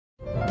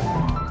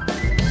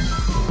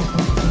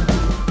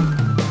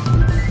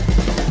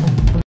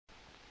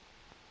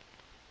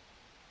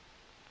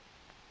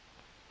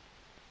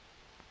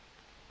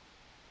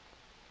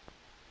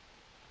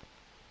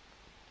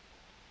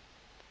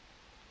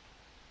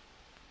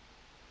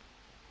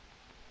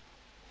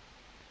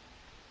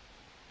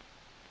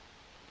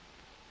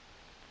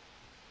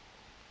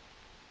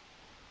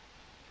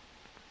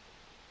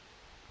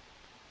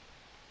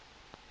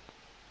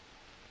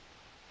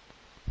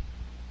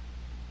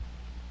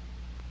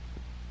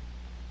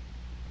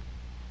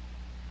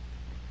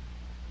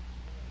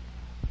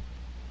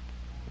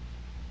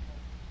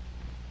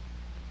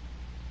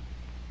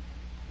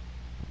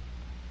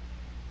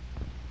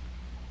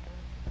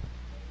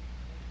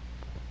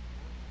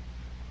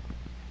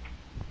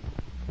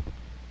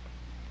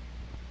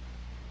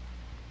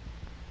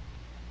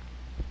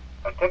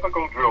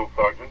typical drill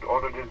sergeant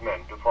ordered his men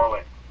to fall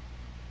in.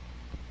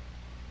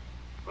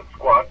 The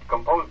squad,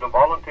 composed of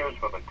volunteers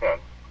for the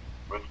test,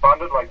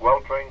 responded like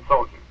well-trained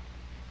soldiers,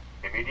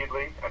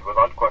 immediately and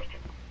without question.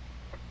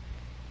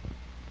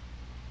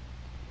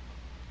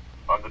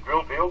 On the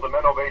drill field, the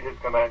men obeyed his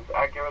commands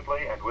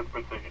accurately and with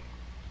precision.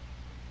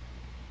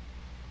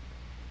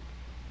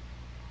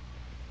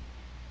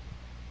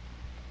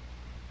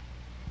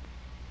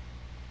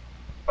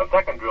 A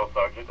second drill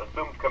sergeant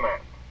assumed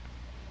command.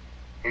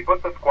 He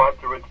put the squad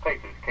through its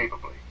paces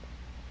capably.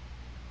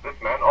 This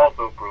man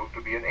also proved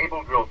to be an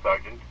able drill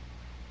sergeant,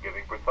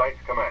 giving precise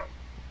commands.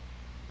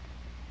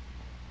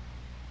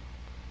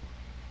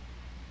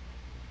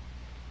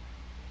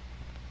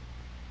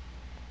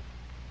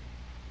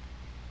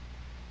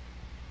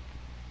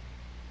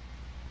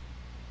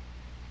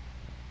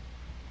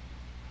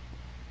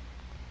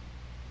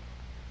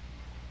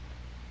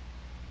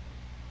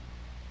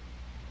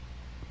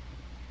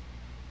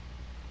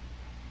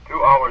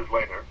 Hours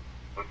later,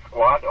 the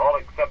squad, all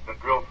except the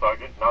drill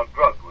sergeant, now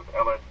drugged with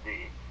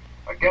LSD,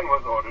 again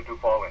was ordered to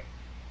fall in.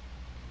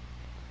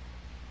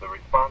 The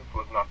response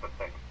was not the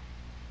same.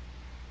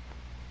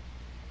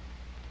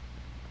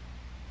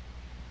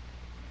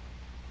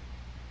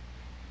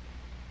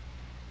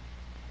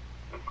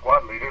 The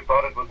squad leader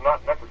thought it was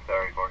not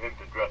necessary for him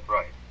to dress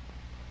right.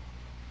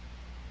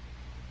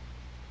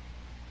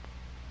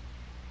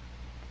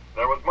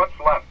 There was much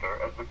laughter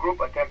as the group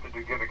attempted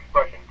to give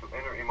expression to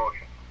inner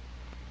emotions.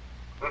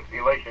 This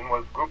elation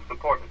was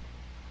group-supported,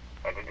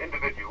 and an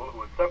individual who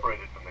was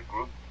separated from the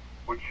group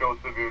would show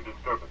severe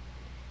disturbance.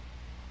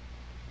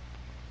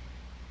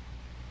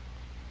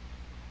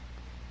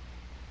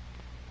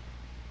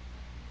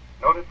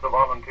 Notice the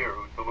volunteer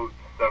who salutes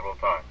several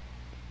times.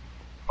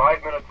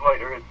 5 minutes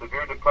later, his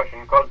severe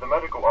depression caused the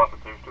medical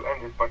officers to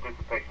end his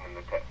participation in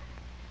the test.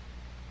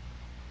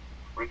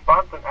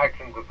 Response and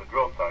actions of the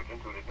drill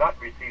sergeant who did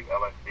not receive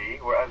LSD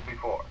were as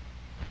before.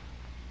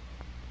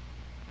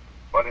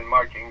 But in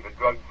marching, the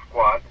drugged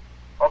squad,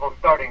 although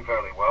starting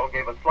fairly well,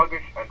 gave a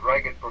sluggish and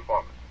ragged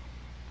performance.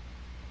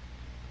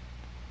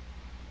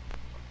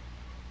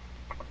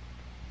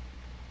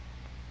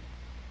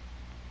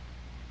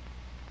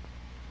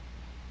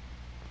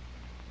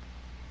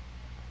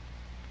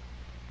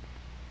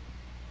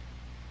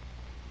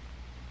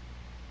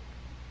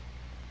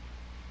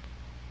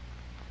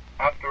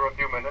 After a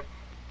few minutes,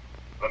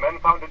 the men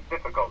found it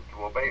difficult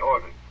to obey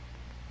orders,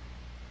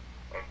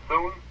 and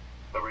soon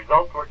the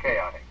results were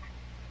chaotic.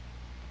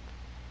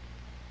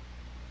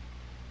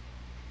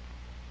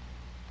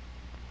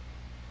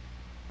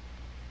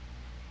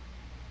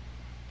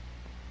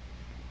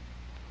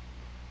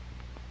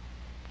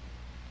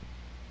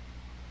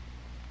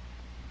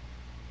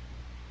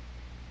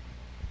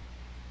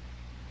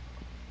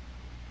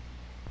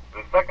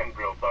 The second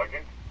drill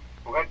sergeant,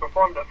 who had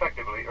performed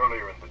effectively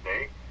earlier in the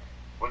day,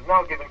 was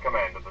now given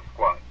command of the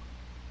squad.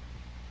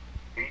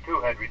 He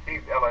too had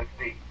received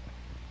LSD,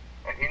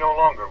 and he no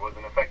longer was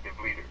an effective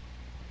leader.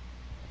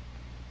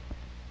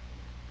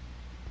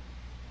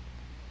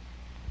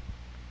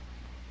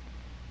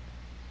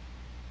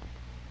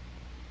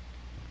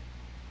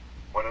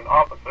 When an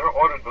officer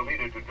ordered the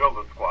leader to drill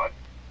the squad,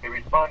 he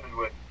responded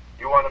with,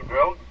 "You want him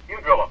drilled? You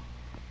drill him."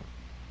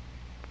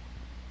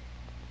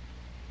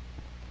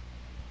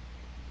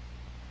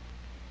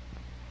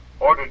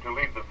 Ordered to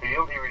leave the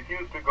field, he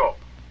refused to go.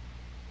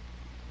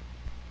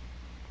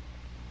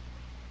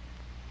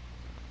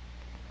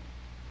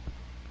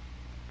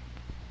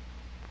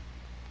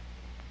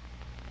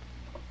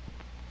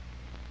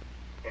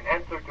 In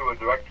answer to a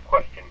direct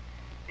question,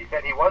 he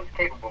said he was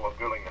capable of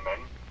drilling the men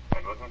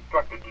and was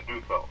instructed to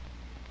do so.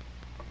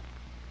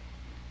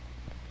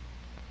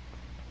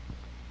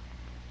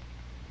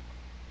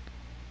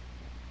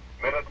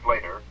 Minutes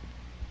later,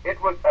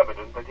 it was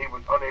evident that he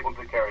was unable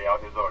to carry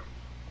out his orders,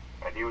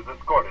 and he was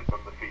escorted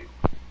from the field.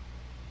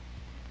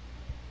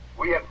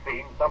 We have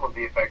seen some of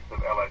the effects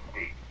of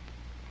LSD.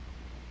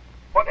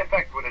 What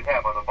effect would it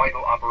have on